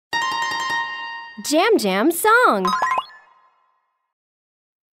JamJamSong.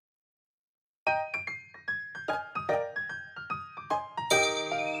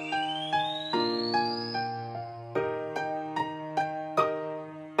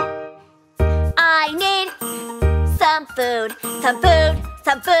 I need some food, some food,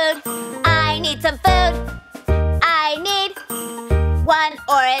 some food. I need some food. I need one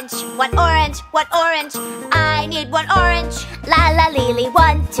orange, one orange, one orange. I need one orange. La la lily,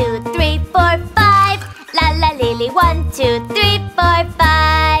 1, 2, 3, 4, 5. La la lily, 1, 2, 3, 4,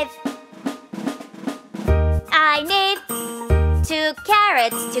 5. I need 2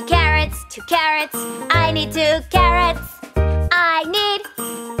 carrots, 2 carrots, 2 carrots. I need 2 carrots. I need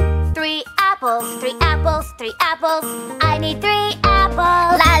 3 apples, 3 apples, 3 apples. I need 3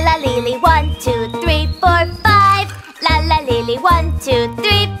 apples. La la lily, 1, 2, 3, 4, 5. La la lily, 1, 2,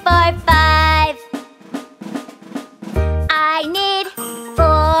 3, 4, 5. I need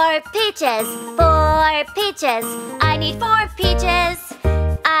 4 peaches, 4 peaches. I need 4 peaches.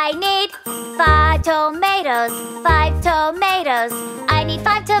 I need 5 tomatoes, 5 tomatoes. I need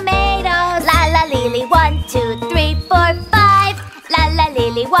 5 tomatoes. La la lily, 1, 2, 3, 4, 5. La la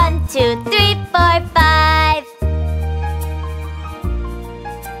lily, 1, 2, 3, 4, 5.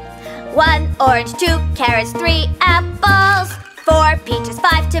 1 orange, 2 carrots, 3 apples. 4 peaches,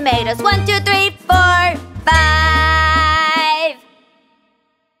 5 tomatoes, 1, 2, 3, 4.